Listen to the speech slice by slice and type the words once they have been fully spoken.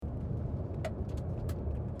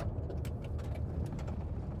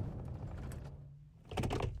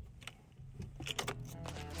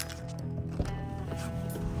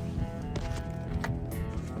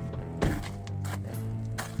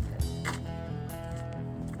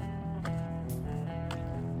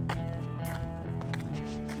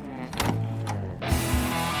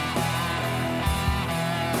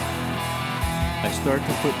start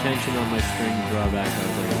to put tension on my string drawback, I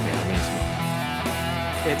was like, okay, I'm gonna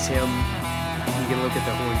smoke. It's him. You can look at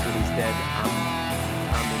the horns when he's dead.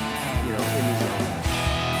 I'm in the zone.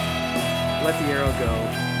 Let the arrow go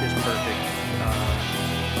is perfect.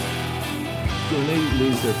 So when they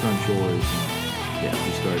lose their front shoulders,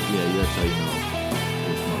 you start, that's how you know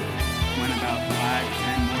they're smoking. Went about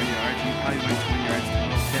 5-10 more yards. He probably went 20 yards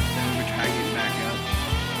total. Kept them, we tried getting back up.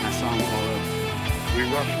 I saw him pull up. We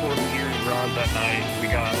rushed 4 meters rods that night. We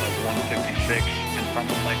got like 156 and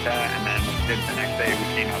something like that. And then the next day we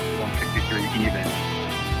came out to 163 even.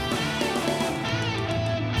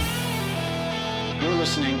 You're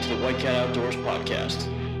listening to the White Cat Outdoors podcast,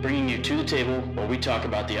 bringing you to the table where we talk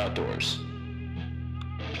about the outdoors.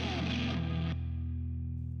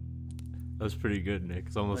 That was pretty good, Nick.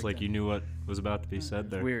 It's almost like you knew what was about to be said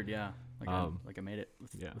there. Weird, yeah. Like I made it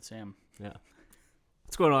with Sam. Yeah.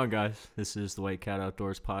 What's going on, guys? This is the White Cat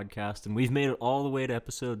Outdoors podcast, and we've made it all the way to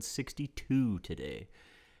episode 62 today.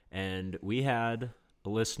 And we had a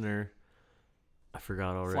listener, I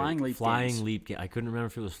forgot already. Flying Leap Games. I couldn't remember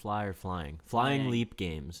if it was Fly or Flying. Flying Leap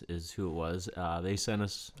Games is who it was. They sent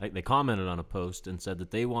us, they commented on a post and said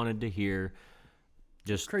that they wanted to hear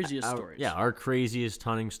just craziest stories. Yeah, our craziest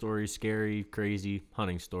hunting stories, scary, crazy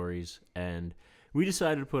hunting stories. And we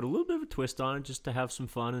decided to put a little bit of a twist on it just to have some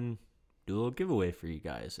fun and do a little giveaway for you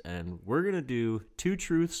guys. And we're going to do 2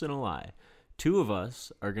 truths and a lie. 2 of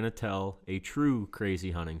us are going to tell a true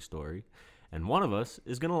crazy hunting story, and one of us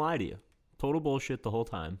is going to lie to you. Total bullshit the whole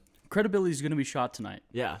time. Credibility is going to be shot tonight.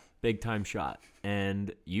 Yeah, big time shot.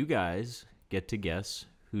 And you guys get to guess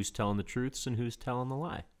who's telling the truths and who's telling the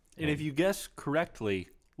lie. And if you guess correctly,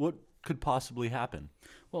 what could possibly happen?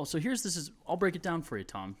 Well, so I'll break it down for you,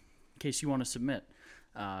 Tom, in case you want to submit.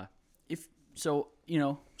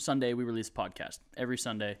 Sunday we release a podcast. Every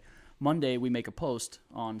Sunday. Monday we make a post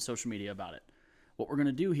on social media about it. What we're going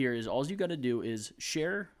to do here is all you got to do is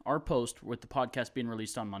share our post with the podcast being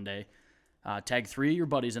released on Monday, tag 3 of your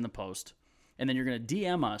buddies in the post, and then you're going to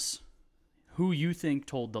DM us who you think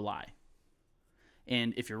told the lie.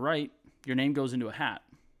 And if you're right, your name goes into a hat.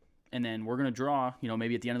 And then we're going to draw,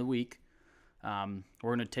 maybe at the end of the week, we're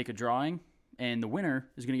going to take a drawing, and the winner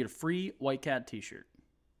is going to get a free White Cat t-shirt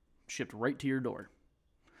shipped right to your door.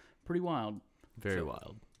 Pretty wild. Very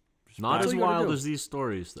wild. Not as wild as these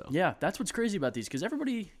stories, though. Yeah, that's what's crazy about these, because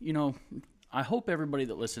everybody, I hope everybody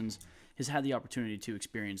that listens has had the opportunity to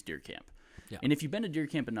experience deer camp. Yeah. And if you've been to deer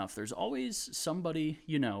camp enough, there's always somebody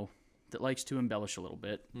that likes to embellish a little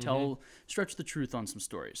bit, stretch the truth on some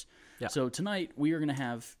stories. Yeah. So tonight we are going to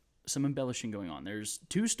have some embellishing going on. There's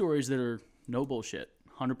 2 stories that are no bullshit,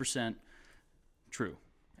 100% true.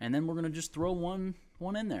 And then we're going to just throw one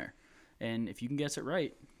in there. And if you can guess it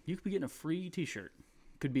right, you could be getting a free t-shirt.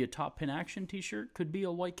 Could be a Top Pin Action t-shirt, could be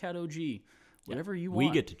a White Cat OG, whatever you want.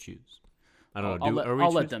 We get to choose. I don't know.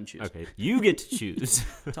 I'll let them choose. Okay, you get to choose.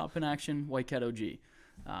 Top Pin Action, White Cat OG.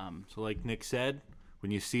 So like Nick said,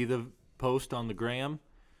 when you see the post on the gram,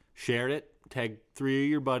 share it, tag 3 of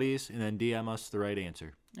your buddies, and then DM us the right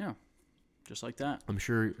answer. Yeah, just like that. I'm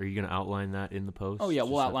sure, are you going to outline that in the post? Oh, yeah,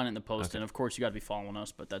 we'll outline it in the post, and of course you got to be following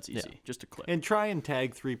us, but that's easy. Just a click. And try and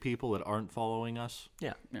tag 3 people that aren't following us.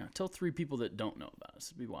 Yeah, tell 3 people that don't know about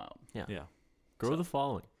us. It'd be wild. Yeah. Grow the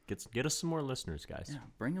following. Get us some more listeners, guys. Yeah,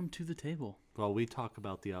 bring them to the table. While we talk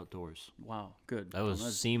about the outdoors. Wow, good. That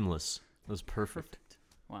was seamless. That was perfect.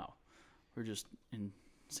 Wow. We're just in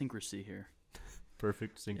syncrasy here.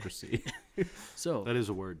 Perfect syncrasy. So that is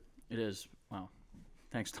a word. It is. Wow.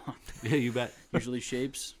 Thanks, Tom. Yeah, you bet. Usually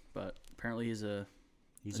shapes, but apparently he's a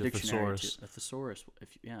dictionary. Thesaurus. A thesaurus.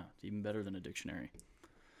 It's even better than a dictionary.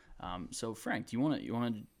 So Frank, do you want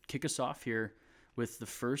to kick us off here with the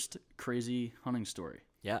first crazy hunting story?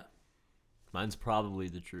 Yeah. Mine's probably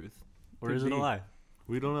the truth. Or is it a lie?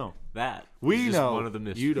 We don't know. That. We is know. One of the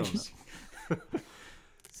mysteries. You don't know.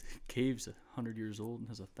 Cave's 100 years old and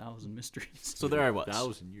has 1,000 mysteries. So there I was.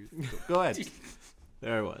 1,000 years. Go ahead.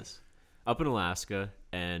 There I was, up in Alaska,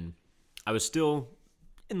 and I was still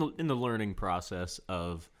in the learning process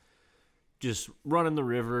of just running the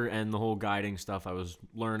river and the whole guiding stuff. I was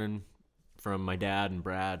learning from my dad and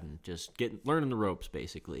Brad and just learning the ropes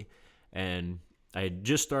basically. And I had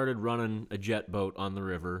just started running a jet boat on the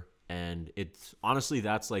river, and it's honestly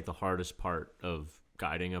that's like the hardest part of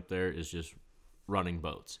guiding up there is just running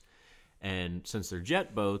boats. And since they're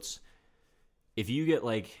jet boats, if you get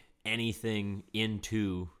like anything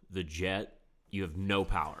into the jet, you have no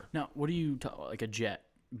power. Now, what do you like a jet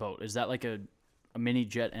boat? Is that like a mini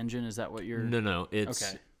jet engine? Is that what you're? No. It's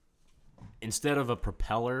okay. Instead of a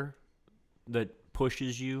propeller that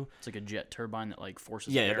pushes you, it's like a jet turbine that like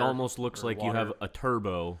forces. Yeah, air it almost looks like water. you have a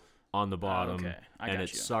turbo on the bottom, okay. I and got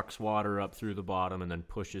it you. sucks water up through the bottom and then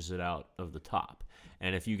pushes it out of the top.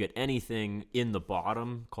 And if you get anything in the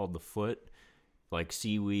bottom called the foot, like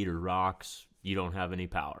seaweed or rocks, you don't have any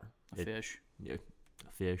power. Fish, Yeah,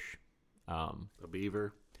 a fish, A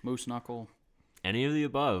beaver. moose knuckle. any of the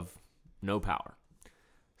above, no power.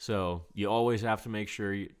 So you always have to make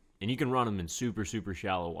sure and you can run them in super, super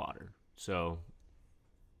shallow water. So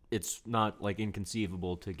it's not like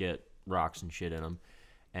inconceivable to get rocks and shit in them.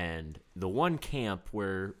 And the one camp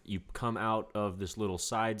where you come out of this little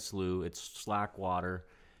side slough, it's slack water.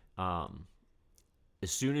 As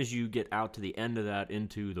soon as you get out to the end of that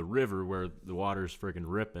into the river where the water's freaking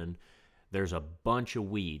ripping, there's a bunch of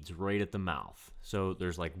weeds right at the mouth. So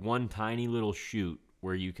there's like one tiny little chute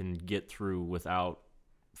where you can get through without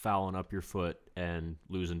fouling up your foot and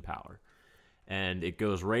losing power. And it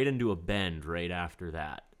goes right into a bend right after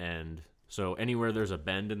that. And so anywhere there's a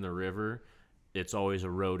bend in the river, it's always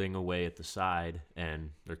eroding away at the side,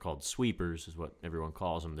 and they're called sweepers is what everyone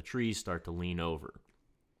calls them. The trees start to lean over,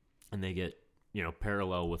 and they get,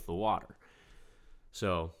 parallel with the water.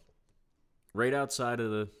 So right outside of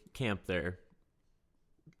the camp there,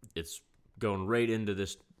 it's going right into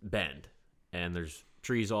this bend, and there's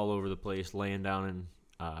trees all over the place laying down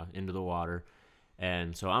into the water.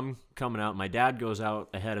 And so I'm coming out. My dad goes out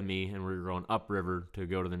ahead of me, and we're going upriver to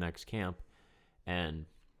go to the next camp. And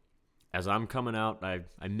as I'm coming out,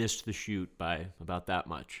 I missed the chute by about that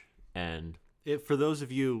much. And For those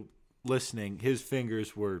of you listening, his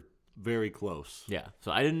fingers were very close. yeah,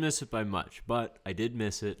 so I didn't miss it by much, but I did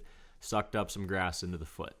miss it, sucked up some grass into the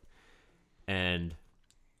foot. And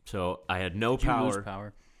so I had no Did you lose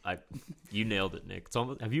power. power? You nailed it, Nick. It's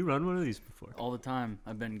almost, have you run one of these before? All the time.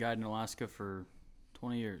 I've been guiding Alaska for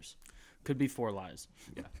 20 years. Could be 4 lies.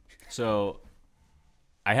 Yeah. So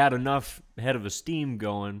I had enough head of steam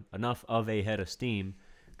going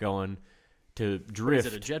to drift.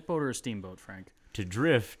 Is it a jet boat or a steamboat, Frank? To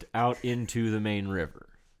drift out into the main river.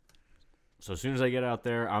 So as soon as I get out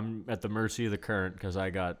there, I'm at the mercy of the current because I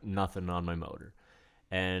got nothing on my motor.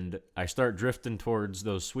 And I start drifting towards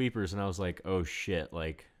those sweepers, and I was like, oh shit,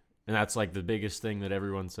 and that's like the biggest thing that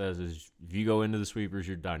everyone says is if you go into the sweepers,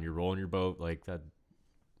 you're done. You're rolling your boat, like that.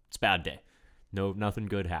 It's a bad day. No, nothing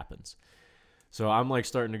good happens. So I'm like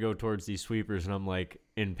starting to go towards these sweepers, and I'm like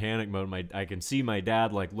in panic mode. I can see my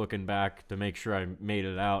dad like looking back to make sure I made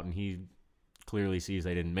it out, and he clearly sees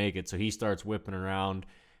I didn't make it. So he starts whipping around,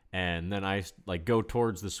 and then I like go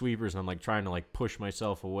towards the sweepers, and I'm like trying to like push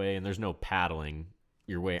myself away, and there's no paddling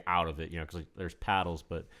your way out of it, because there's paddles,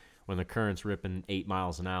 but when the current's ripping 8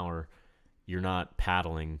 miles an hour, you're not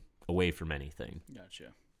paddling away from anything. Gotcha.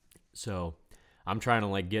 So I'm trying to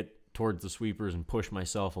like get towards the sweepers and push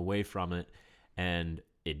myself away from it, and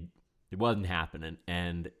it wasn't happening.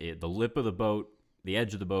 And the lip of the boat, the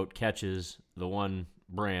edge of the boat catches the one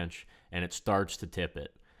branch, and it starts to tip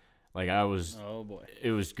it. Like Oh boy.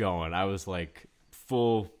 It was going. I was like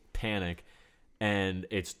full panic, and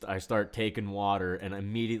I start taking water, and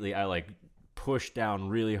immediately I like push down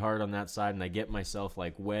really hard on that side, and I get myself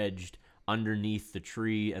like wedged underneath the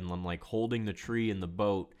tree, and I'm like holding the tree in the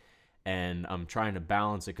boat, and I'm trying to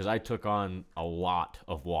balance it because I took on a lot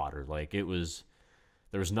of water. Like there was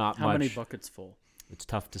not much. How many buckets full? It's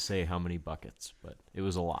tough to say how many buckets, but it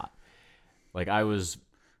was a lot. Like I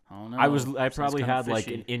don't know. I probably Sounds had kinda like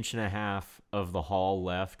fishy. an inch and a half of the haul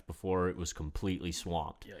left before it was completely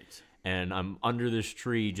swamped. Yikes. And I'm under this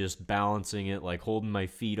tree just balancing it, like holding my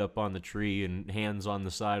feet up on the tree and hands on the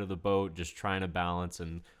side of the boat, just trying to balance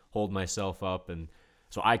and hold myself up. And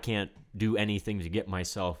so I can't do anything to get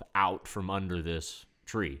myself out from under this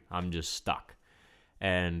tree. I'm just stuck.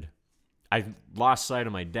 And I lost sight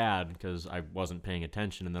of my dad because I wasn't paying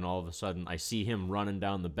attention. And then all of a sudden I see him running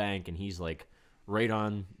down the bank, and he's like right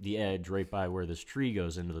on the edge, right by where this tree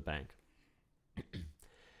goes into the bank.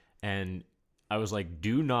 And I was like,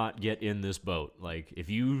 do not get in this boat. Like, if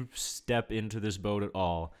you step into this boat at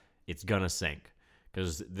all, it's going to sink.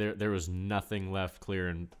 Because there was nothing left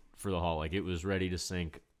clearing for the hull. Like, it was ready to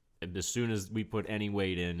sink. And as soon as we put any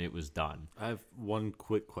weight in, it was done. I have one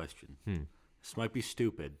quick question. This might be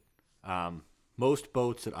stupid. Most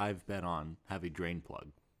boats that I've been on have a drain plug.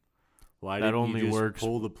 Why That didn't only you just works-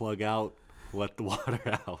 pull the plug out, let the water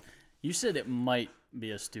out? You said it might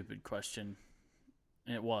be a stupid question,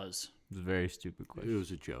 and it was. It was a very stupid It question.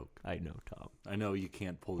 was a joke. I know, Tom. I know you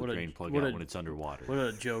can't pull the What a- drain plug what out a- when it's underwater. What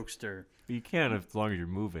a jokester. You can as long as you're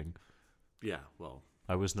moving. Yeah, well.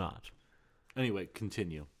 I was not. Anyway,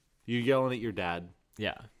 continue. You're yelling at your dad.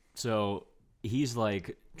 Yeah. So he's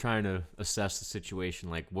like trying to assess the situation.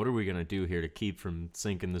 Like, what are we going to do here to keep from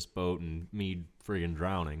sinking this boat and me friggin'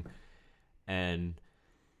 drowning? And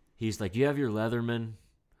he's like, "You have your Leatherman?"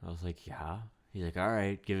 I was like, "Yeah." He's like, "All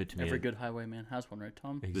right, give it to me." Every good highwayman has one, right,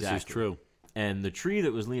 Tom? Exactly. This is true. And the tree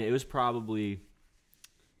that was leaning, it was probably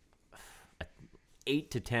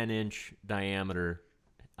 8 to 10 inch diameter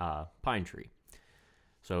pine tree.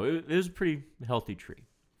 So it was a pretty healthy tree.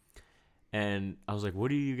 And I was like,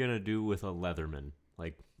 "What are you going to do with a Leatherman?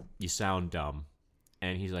 Like, you sound dumb."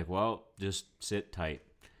 And he's like, "Well, just sit tight."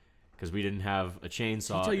 Because we didn't have a chainsaw.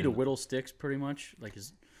 Did he tell you to whittle sticks pretty much? Like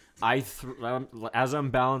his... As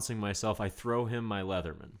I'm balancing myself, I throw him my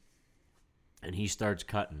Leatherman. And he starts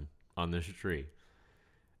cutting on this tree.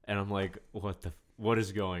 And I'm like, what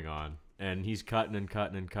is going on? And he's cutting and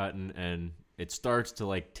cutting and cutting, and it starts to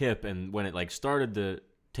like tip. And when it like started to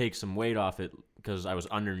take some weight off it, because I was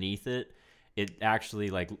underneath it, it actually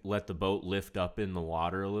like let the boat lift up in the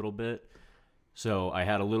water a little bit. So I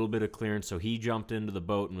had a little bit of clearance. So he jumped into the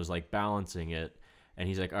boat and was like balancing it. And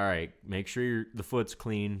he's like, "All right, make sure the foot's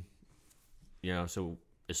clean. So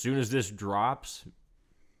as soon as this drops,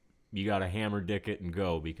 you got to hammer dick it and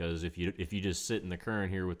go, because if you just sit in the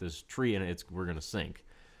current here with this tree in it, we're going to sink."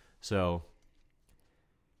 So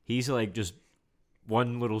he's like just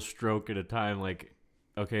one little stroke at a time, like,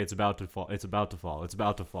 "Okay, it's about to fall. It's about to fall. It's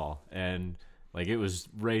about to fall." And like it was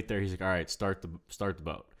right there. He's like, "All right, start the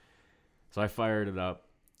boat." So I fired it up,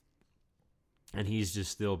 and he's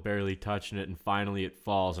just still barely touching it, and finally it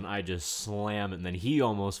falls, and I just slam it, and then he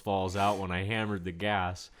almost falls out when I hammered the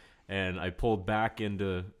gas, and I pulled back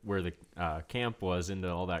into where the camp was, into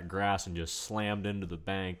all that grass, and just slammed into the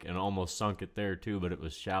bank, and almost sunk it there too, but it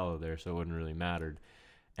was shallow there, so it wouldn't really mattered.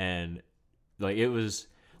 And like it was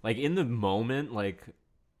like in the moment, like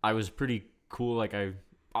I was pretty cool. Like I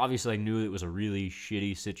knew it was a really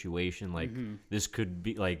shitty situation. Like this could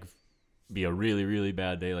be a really, really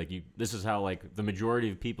bad day. Like this is how like the majority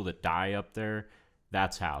of people that die up there,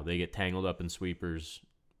 that's how they get tangled up in sweepers,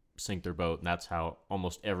 sink their boat, and that's how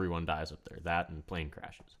almost everyone dies up there. That and plane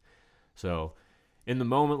crashes. So in the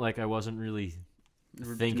moment, like I wasn't really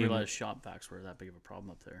thinking. Didn't realize shop vacs were that big of a problem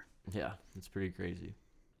up there. Yeah, it's pretty crazy.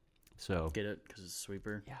 So Get it? Because it's a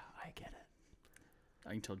sweeper. yeah, I get it.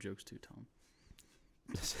 I can tell jokes too, Tom.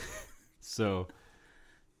 So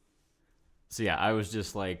yeah, I was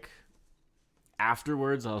just like,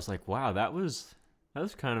 afterwards, I was like, wow, that was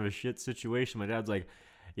kind of a shit situation. My dad's like,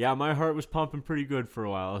 "Yeah, my heart was pumping pretty good for a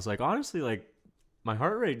while." I was like, honestly, like my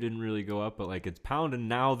heart rate didn't really go up, but like it's pounding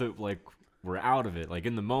now that like we're out of it. Like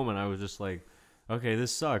in the moment, I was just like, okay,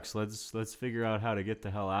 this sucks. Let's figure out how to get the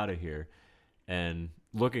hell out of here. And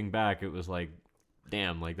looking back, it was like,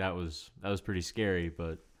 damn, like that was pretty scary.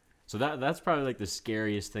 But so that's probably like the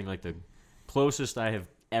scariest thing, like the closest I have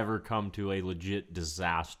ever come to a legit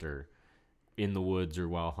disaster in the woods or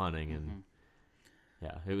while hunting. And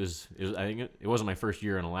yeah, it was I think it wasn't my first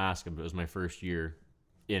year in Alaska, but it was my first year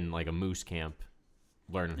in like a moose camp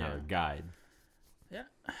learning how to guide. Yeah.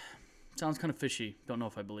 Sounds kind of fishy. Don't know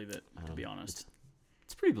if I believe it, to be honest.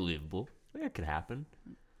 It's pretty believable. It could happen.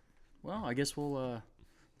 Well, I guess we'll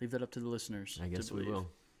leave that up to the listeners. I guess to we believe. will.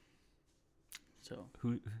 So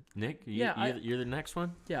Who, Nick? Yeah, you're the next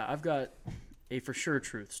one. yeah, I've got a for sure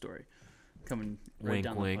truth story coming right Wink,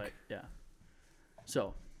 down wink. the pipe. Yeah.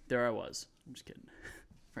 So there I was. I'm just kidding.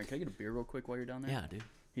 Frank, can I get a beer real quick while you're down there? Yeah, dude.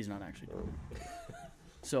 He's not actually doing it.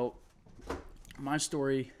 So my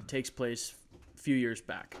story takes place a few years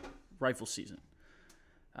back, rifle season.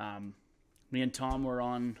 Me and Tom were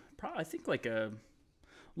on, I think, like a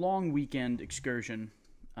long weekend excursion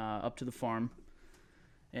up to the farm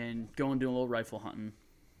and going doing a little rifle hunting.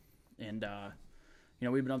 And,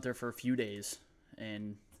 we've been up there for a few days,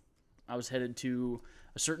 and I was headed to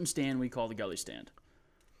a certain stand we call the Gully Stand.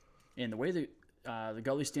 And the way the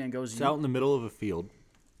Gully Stand goes... It's out in the middle of a field.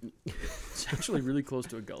 It's actually really close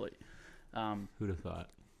to a gully. Who'd have thought?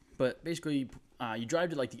 But basically, you drive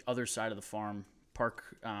to like the other side of the farm, park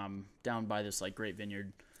down by this like great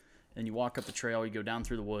vineyard, and you walk up the trail. You go down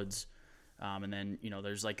through the woods, and then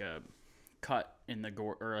there's like a cut in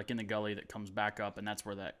the in the gully that comes back up, and that's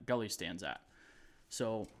where that Gully Stand's at.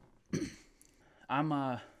 So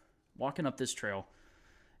I'm walking up this trail,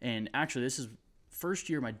 and actually this is first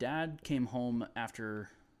year my dad came home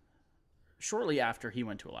shortly after he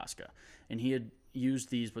went to Alaska, and he had used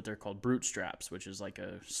these, what they're called brute straps, which is like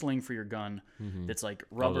a sling for your gun that's like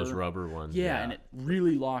rubber. Oh, those rubber ones. Yeah, and it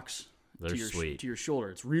really locks They're sweet. to your shoulder.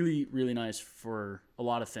 It's really, really nice for a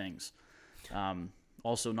lot of things.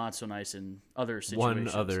 Also not so nice in other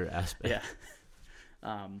situations. One other aspect.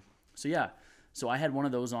 Yeah. So I had one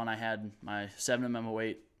of those on. I had my 7mm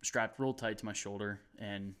 8 strapped real tight to my shoulder.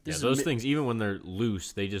 And Yeah, those things, even when they're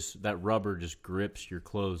loose, that rubber just grips your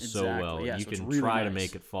clothes so well. Yeah, You so it's can really try to nice.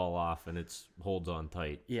 make it fall off, and it holds on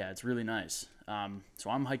tight. Yeah, it's really nice. So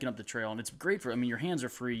I'm hiking up the trail, and it's great for. I mean, your hands are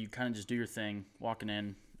free. You kind of just do your thing, walking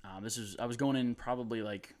in. I was going in probably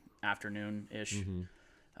like afternoon-ish,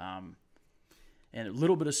 and a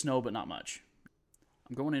little bit of snow, but not much.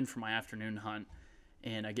 I'm going in for my afternoon hunt,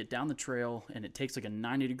 and I get down the trail, and it takes like a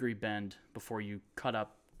 90-degree bend before you cut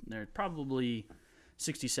up. There's probably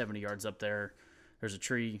 60, 70 yards up there. There's a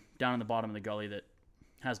tree down in the bottom of the gully that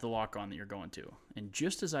has the lock on that you're going to. And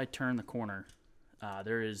just as I turn the corner,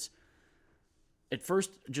 there is, at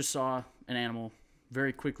first just saw an animal,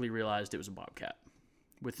 very quickly realized it was a bobcat.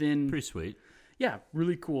 Within, Pretty sweet. yeah,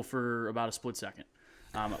 really cool for about a split second.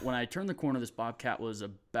 When I turned the corner, this bobcat was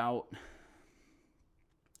about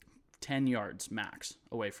 10 yards max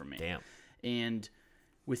away from me. Damn. And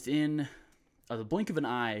within the blink of an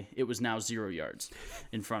eye, it was now 0 yards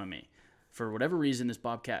in front of me. For whatever reason, this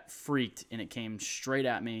bobcat freaked, and it came straight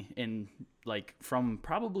at me, and like from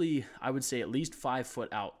probably, I would say at least 5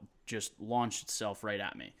 foot out, just launched itself right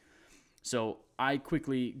at me. So I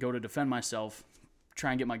quickly go to defend myself,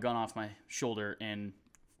 try and get my gun off my shoulder, and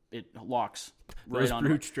it locks right Those on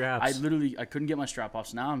brute straps. I couldn't get my strap off,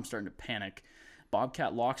 so now I'm starting to panic.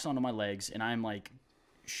 Bobcat locks onto my legs, and I'm like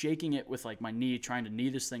shaking it with like my knee, trying to knee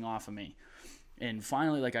this thing off of me. And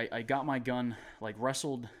finally, like I got my gun like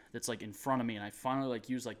wrestled that's like in front of me, and I finally like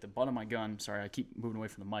used like the butt of my gun. Sorry, I keep moving away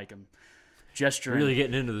from the mic. I'm gesturing. Really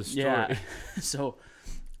getting into the story. Yeah. So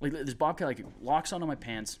like this bobcat like locks onto my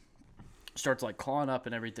pants, starts like clawing up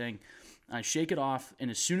and everything. And I shake it off, and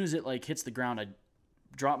as soon as it like hits the ground, I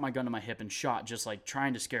drop my gun to my hip and shot, just like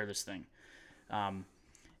trying to scare this thing.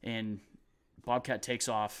 And bobcat takes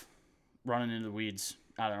off, running into the weeds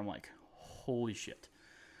out there. I'm like, holy shit.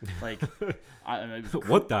 Like,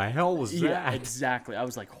 What the hell was yeah, that? exactly. I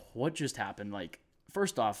was like, what just happened? Like,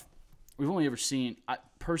 first off, we've only ever seen, I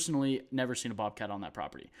personally never seen a bobcat on that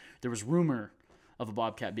property. There was rumor of a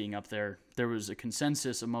bobcat being up there. There was a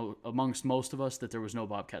consensus amongst most of us that there was no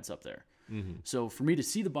bobcats up there. So for me to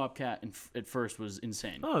see the bobcat at first was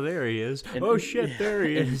insane. Oh, there he is. And- Oh, shit, yeah, there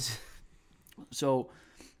he is. So,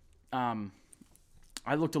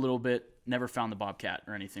 I looked a little bit, never found the bobcat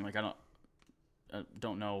or anything. Like, I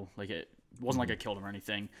don't know. Like, it wasn't like I killed him or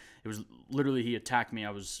anything. It was literally he attacked me.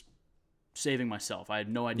 I was saving myself. I had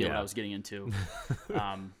no idea what Yeah. I was getting into.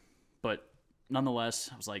 But nonetheless,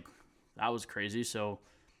 I was like, that was crazy. So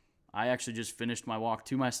I actually just finished my walk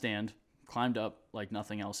to my stand, climbed up like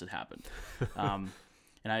nothing else had happened. And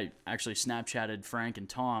I actually Snapchatted Frank and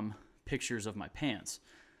Tom pictures of my pants.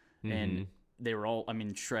 And they were all, I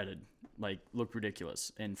mean, shredded, like looked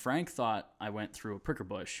ridiculous. And Frank thought I went through a pricker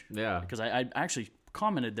bush. Yeah. Because I actually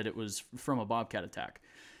commented that it was from a bobcat attack.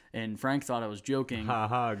 And Frank thought I was joking.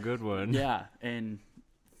 Haha, good one. Yeah. And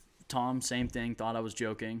Tom, same thing, thought I was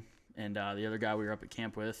joking. And the other guy we were up at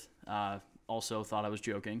camp with also thought I was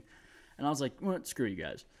joking. And I was like, well, screw you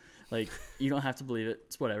guys. Like, you don't have to believe it.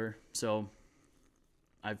 It's whatever. So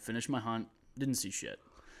I finished my hunt. Didn't see shit.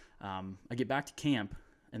 I get back to camp,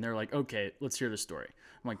 and they're like, okay, let's hear this story.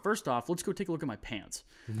 I'm like, first off, let's go take a look at my pants.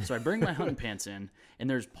 So I bring my hunting pants in, and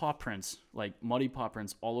there's paw prints, like muddy paw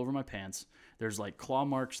prints all over my pants. There's like claw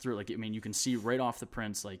marks through, like, I mean, you can see right off the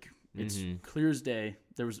prints, like it's clear as day.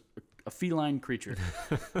 There was a feline creature.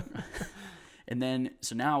 And then,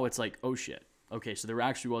 so now it's like, oh shit. Okay, so there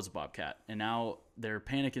actually was a bobcat. And now they're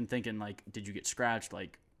panicking, thinking like, did you get scratched?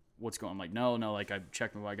 Like, what's going on? I'm like, no, like I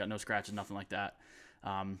checked I got no scratches, nothing like that.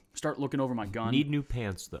 Start looking over my gun. Need new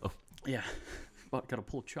pants, though. Yeah. Got to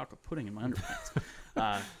pull chocolate pudding in my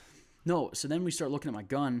underpants. No, so then we start looking at my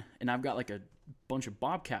gun, and I've got like a bunch of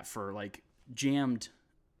bobcat fur like jammed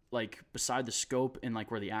like beside the scope and like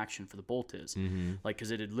where the action for the bolt is. Like,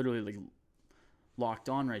 because it had literally like locked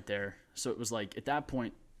on right there. So it was like, at that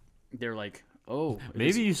point, they're like, oh.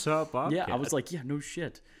 Maybe you saw a bobcat. Yeah, I was like, yeah, no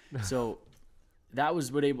shit. So that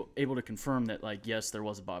was what able to confirm that, like, yes, there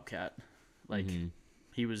was a bobcat. Like,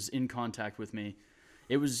 he was in contact with me.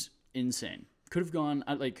 It was insane. Could have gone,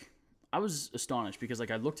 I was astonished because,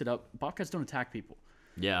 like, I looked it up. Bobcats don't attack people.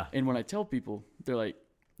 Yeah, And when I tell people, they're like,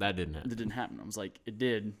 that didn't happen. it didn't happen. I was like, it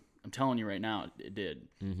did. I'm telling you right now, it did.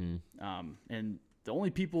 And the only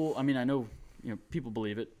people, I mean, I know, people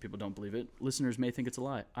believe it. People don't believe it. Listeners may think it's a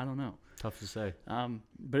lie. I don't know. Tough to say.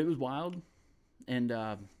 But it was wild, and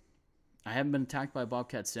I haven't been attacked by a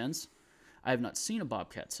bobcat since. I have not seen a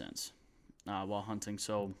bobcat since while hunting.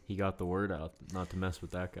 So He got the word out not to mess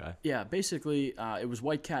with that guy. yeah, basically it was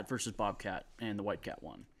white cat versus bobcat, and the white cat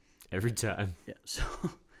won. Every time. Yeah, so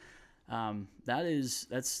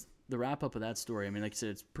that's the wrap up of that story, I mean, like I said,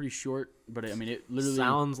 it's pretty short, but I mean, it literally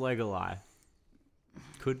Sounds like a lie.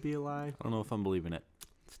 Could be a lie. I don't know if I'm believing it.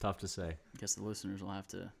 It's tough to say. I guess the listeners will have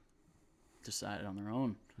to decide on their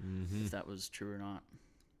own if that was true or not.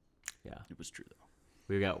 Yeah. It was true though.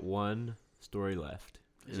 We've got one story left.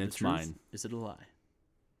 Is And it it's the truth? mine. Is it a lie?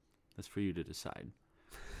 That's for you to decide.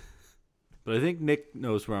 But I think Nick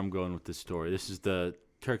knows where I'm going with this story. This is the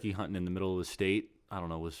turkey hunting in the middle of the state. I don't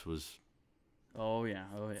know. This was Oh yeah.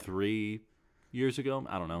 3 years ago.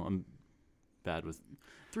 I don't know. I'm bad with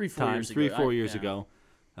 3-4 time. years ago. 3-4 years yeah.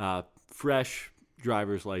 ago. Fresh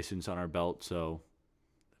driver's license on our belt. So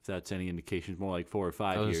if that's any indication, more like 4 or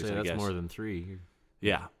 5 I was years. gonna say, I that's guess more than 3.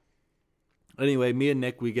 Yeah. Anyway, me and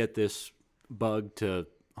Nick, we get this bug to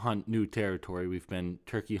hunt new territory. We've been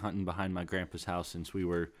turkey hunting behind my grandpa's house since we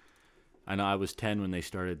were. I know I was 10 when they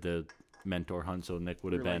started the mentor hunt, so Nick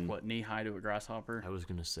would have You're been. like, what, knee high to a grasshopper? I was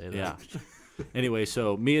gonna say that. Yeah. Anyway,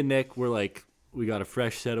 so me and Nick were like, we got a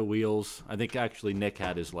fresh set of wheels. I think actually Nick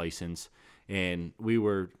had his license, and we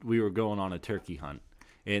were going on a turkey hunt.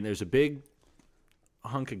 And there's a big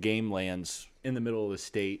hunk of game lands in the middle of the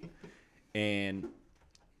state, and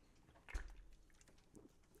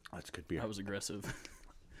that's good beer. That was aggressive.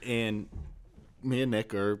 And me and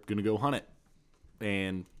Nick are gonna go hunt it.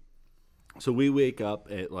 And so we wake up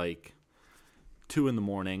at like 2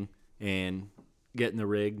 a.m. and get in the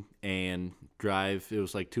rig and drive. It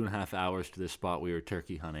was like 2.5 hours to the spot we were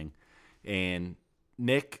turkey hunting. And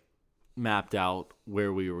Nick mapped out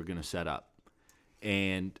where we were gonna set up.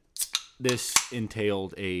 And this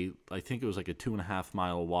entailed I think it was like a 2.5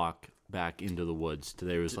 mile walk back into the woods. To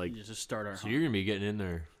there was like, You just start our So hunt. you're gonna be getting in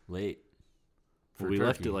there late. for we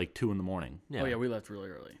left turkey. at like 2 a.m. Yeah. Oh yeah, we left really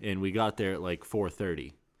early. and we got there at like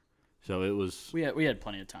 4:30. So it was. We had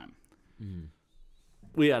plenty of time.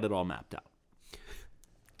 We had it all mapped out.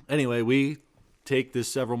 Anyway, we take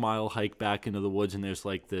this several mile hike back into the woods, and there's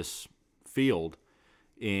like this field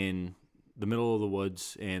in the middle of the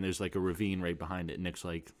woods, and there's like a ravine right behind it. And Nick's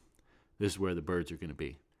like, this is where the birds are going to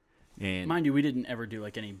be. And Mind you, we didn't ever do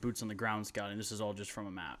like any boots on the ground scouting. This is all just from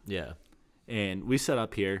a map. Yeah. and we set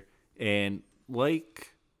up here, and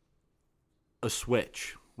like a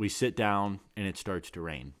switch, we sit down, and it starts to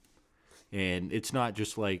rain. And it's not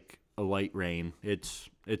just like a light rain, it's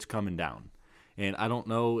coming down. And I don't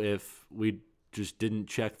know if we just didn't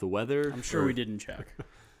check the weather. I'm sure we didn't check.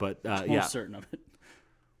 But Most yeah, certain of it.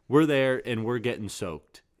 we're there, and we're getting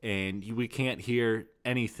soaked, and we can't hear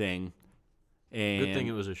anything. And Good thing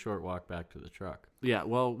it was a short walk back to the truck. yeah,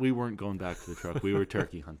 well, we weren't going back to the truck. We were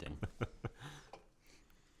turkey hunting.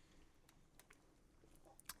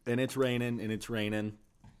 And it's raining, and it's raining.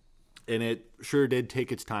 And it sure did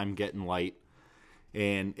take its time getting light.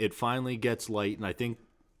 And it finally gets light, and I think,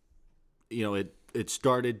 it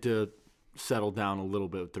started to settle down a little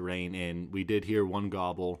bit with the rain, and we did hear one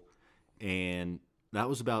gobble, and that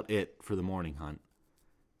was about it for the morning hunt.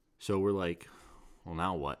 So we're like, well,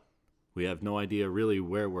 now what? We have no idea really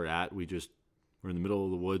where we're at. We're in the middle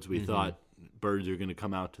of the woods. We thought birds are going to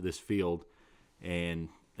come out to this field, and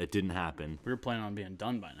it didn't happen. We were planning on being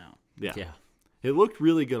done by now. Yeah. Yeah. It looked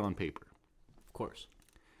really good on paper. Of course.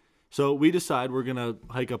 So we decide we're going to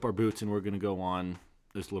hike up our boots, and we're going to go on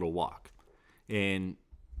this little walk. And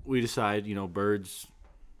we decide, birds,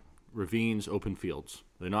 ravines, open fields.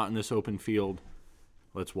 They're not in this open field.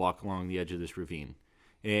 Let's walk along the edge of this ravine.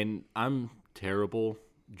 And I'm terrible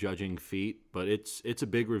judging feet, but it's a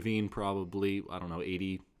big ravine, probably,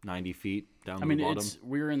 80, 90 feet down to the bottom.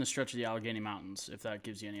 We were in the stretch of the Allegheny Mountains, if that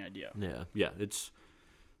gives you any idea. Yeah. Yeah, it's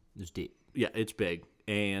deep. Yeah, it's big.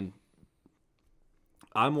 And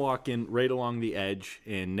I'm walking right along the edge,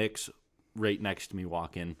 and Nick's right next to me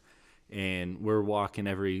walking. And we're walking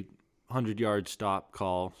every 100 yards, stop,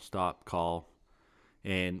 call.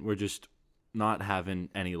 And we're just not having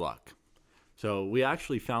any luck. So we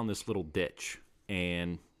actually found this little ditch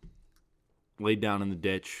and laid down in the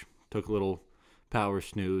ditch, took a little power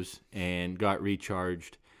snooze, and got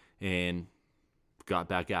recharged and got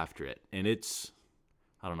back after it. And it's,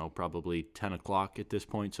 probably 10 o'clock at this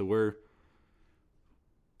point. So we're,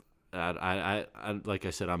 I like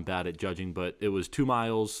I said, I'm bad at judging, but it was 2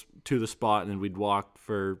 miles to the spot, and then we'd walked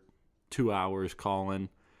for 2 hours calling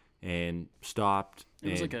and stopped.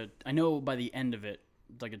 It was I know by the end of it,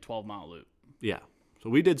 like a 12-mile loop. Yeah. So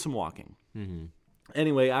we did some walking. Mm-hmm.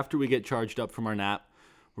 Anyway, after we get charged up from our nap,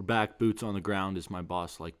 we're back, boots on the ground, as my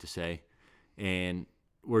boss liked to say. And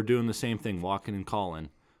we're doing the same thing, walking and calling.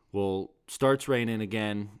 Well, starts raining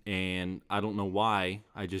again, and I don't know why.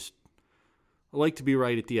 I like to be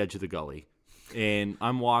right at the edge of the gully. And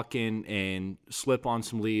I'm walking and slip on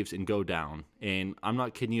some leaves and go down. And I'm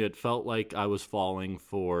not kidding you, it felt like I was falling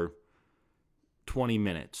for 20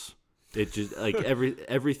 minutes. It just like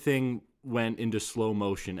everything went into slow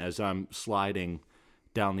motion as I'm sliding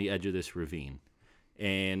down the edge of this ravine.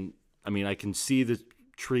 And I mean, I can see the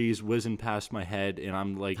trees whizzing past my head, and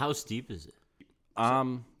I'm like, How steep is it?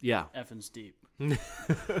 yeah. Effing steep.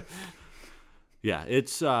 Yeah,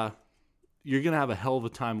 it's you're going to have a hell of a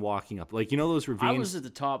time walking up. Like, you know those ravines? I was at the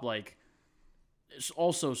top, like, it's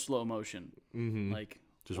also slow motion. Mm-hmm. Like,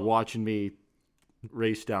 just watching me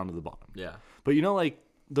race down to the bottom. Yeah. But you know, like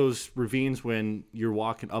those ravines when you're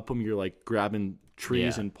walking up them, you're like grabbing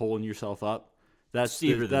trees Yeah. and pulling yourself up. That's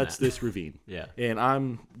Steeper than that's that. this ravine. Yeah. And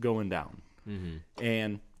I'm going down. Mm-hmm.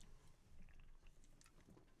 And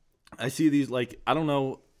I see these, like, I don't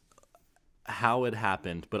know how it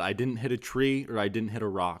happened, but I didn't hit a tree or I didn't hit a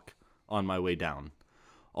rock on my way down.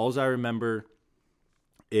 All I remember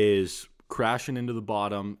is crashing into the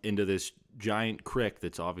bottom, into this giant creek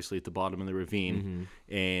that's obviously at the bottom of the ravine,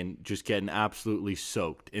 and just getting absolutely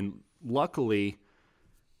soaked. And luckily,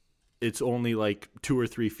 it's only like 2 or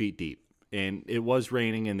 3 feet deep. And it was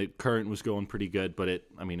raining and the current was going pretty good, but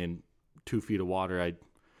in 2 feet of water, I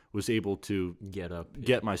was able to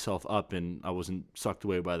get myself up, and I wasn't sucked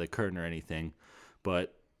away by the current or anything.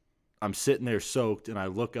 But I'm sitting there soaked, and I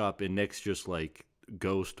look up, and Nick's just like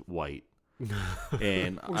ghost white.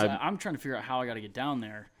 And I'm trying to figure out how I got to get down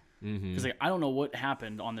there. Because like I don't know what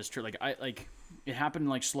happened on this trip. Like it happened in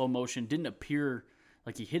like slow motion. Didn't appear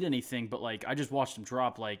like he hit anything, but like I just watched him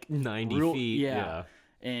drop like 90 feet. Yeah.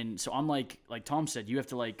 And so I'm like Tom said, you have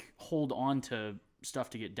to like hold on to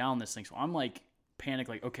stuff to get down this thing. So I'm like panicked,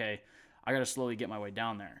 like, okay, I got to slowly get my way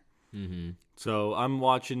down there. So I'm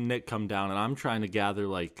watching Nick come down, and I'm trying to gather,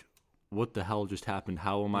 like, what the hell just happened?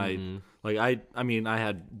 How am I, like, I mean, I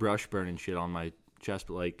had brush burn and shit on my chest,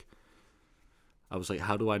 but, like, I was like,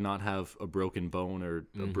 how do I not have a broken bone or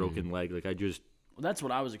a broken leg? Like, Well, that's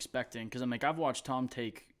what I was expecting, because I'm like, I've watched Tom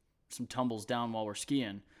take some tumbles down while we're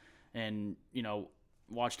skiing, and, you know,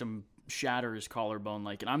 watched him shatter his collarbone,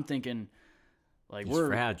 like, and I'm thinking, like, He's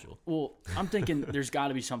fragile. Well, I'm thinking there's got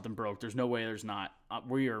to be something broke. There's no way there's not.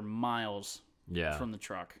 We are miles from the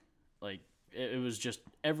truck. Like, it was just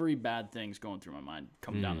every bad thing's going through my mind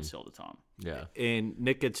coming down this hill to Tom. Yeah. and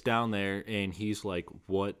Nick gets down there, and he's like,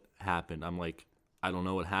 what happened? I'm like, I don't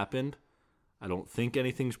know what happened. I don't think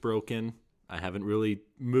anything's broken. I haven't really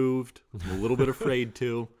moved. I'm a little bit afraid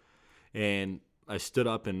to. And I stood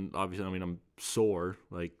up, and obviously, I mean, I'm sore.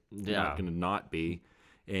 Like, not going to not be.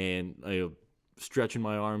 And I stretching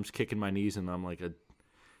my arms, kicking my knees, and I'm like,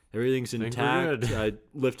 everything's intact. I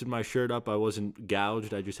lifted my shirt up. I wasn't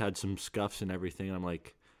gouged. I just had some scuffs and everything. And I'm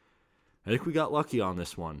like, I think we got lucky on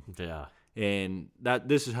this one. Yeah. And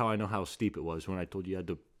this is how I know how steep it was when I told you had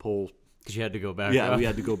to pull. Because you had to go back Yeah, up. we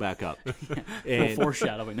had to go back up. Little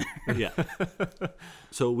foreshadowing there. Yeah.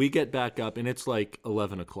 So we get back up, and it's like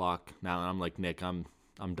 11 o'clock now, and I'm like, Nick, I'm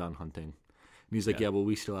done hunting. And he's like, yeah, well,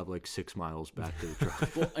 we still have like 6 miles back to the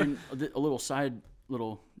truck. Well, and a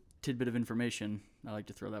little tidbit of information. I like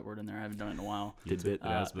to throw that word in there. I haven't done it in a while. Tidbit. It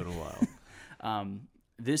has been a while.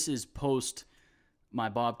 This is post my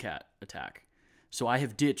Bobcat attack. So I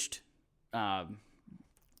have ditched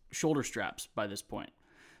shoulder straps by this point.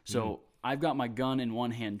 So I've got my gun in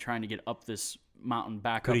one hand trying to get up this mountain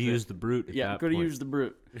back Could up. have used the brute. Could have used the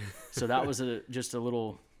brute. So that was just a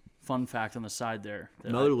little fun fact on the side there.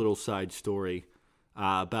 Another little side story.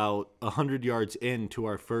 About 100 yards into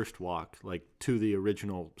our first walk, like to the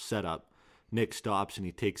original setup, Nick stops and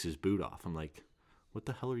he takes his boot off. I'm like, what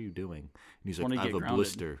the hell are you doing? And he's like, I have a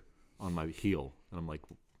blister on my heel. And I'm like,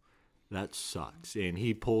 that sucks. And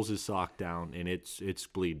he pulls his sock down, and it's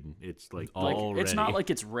bleeding. It's like it's not like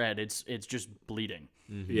it's red. It's just bleeding.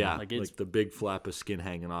 Yeah, like the big flap of skin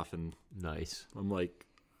hanging off. And Nice. I'm like,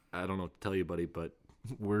 I don't know what to tell you, buddy, but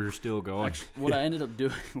We're still going. Actually, what I ended up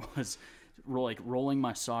doing was rolling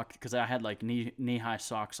my sock, because I had like knee-high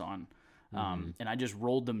socks on, and I just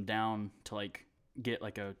rolled them down to like get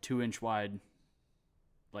like a 2-inch wide,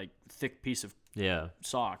 like thick piece of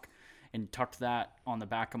sock, and tucked that on the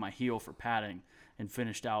back of my heel for padding, and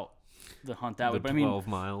finished out the hunt that way. But 12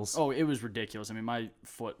 miles. Oh, it was ridiculous. I mean, my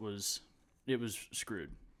foot was screwed.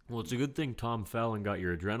 Well, it's a good thing Tom fell and got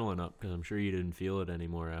your adrenaline up, because I'm sure you didn't feel it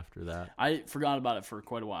anymore after that. I forgot about it for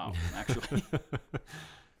quite a while, actually.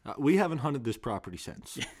 we haven't hunted this property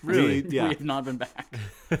since. Really? Yeah. We have not been back.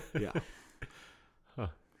 Yeah.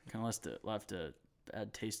 Kind of left a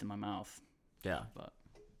bad taste in my mouth. Yeah. But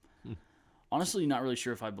honestly, not really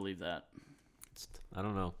sure if I believe that. I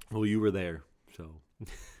don't know. Well, you were there, so.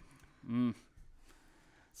 To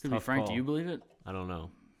be tough frank, call. do you believe it? I don't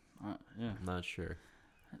know. Yeah. I'm not sure.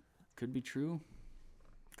 Could be true.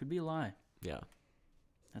 Could be a lie. Yeah.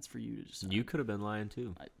 That's for you to decide. You could have been lying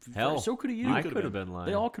too. Hell, so could have you. I could have been lying.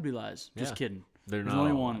 They all could be lies. Just Yeah. kidding. They're There's not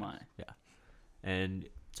only all one lies. lie. Yeah. And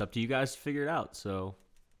it's up to you guys to figure it out. So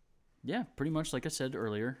Yeah, pretty much like I said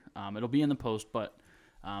earlier. It'll be in the post, but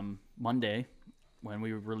Monday, when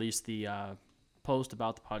we release the post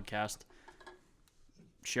about the podcast,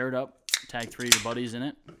 share it up, tag 3 of your buddies in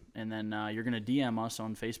it, and then you're going to DM us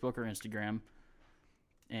on Facebook or Instagram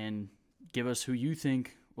and give us who you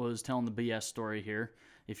think was telling the BS story here.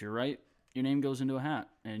 If you're right, your name goes into a hat,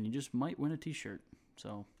 and you just might win a T-shirt.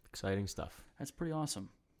 So exciting stuff. that's pretty awesome.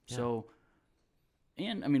 Yeah. So,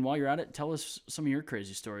 and I mean, while you're at it, tell us some of your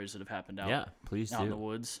crazy stories that have happened out. Yeah, please out in the do.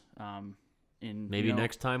 woods. Maybe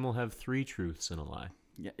next time we'll have 3 truths and a lie.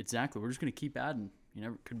 Yeah, exactly. We're just gonna keep adding.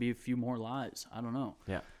 Could be a few more lies. I don't know.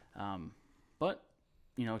 Yeah. But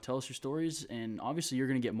tell us your stories, and obviously you're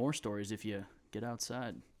gonna get more stories if you get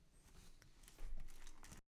outside.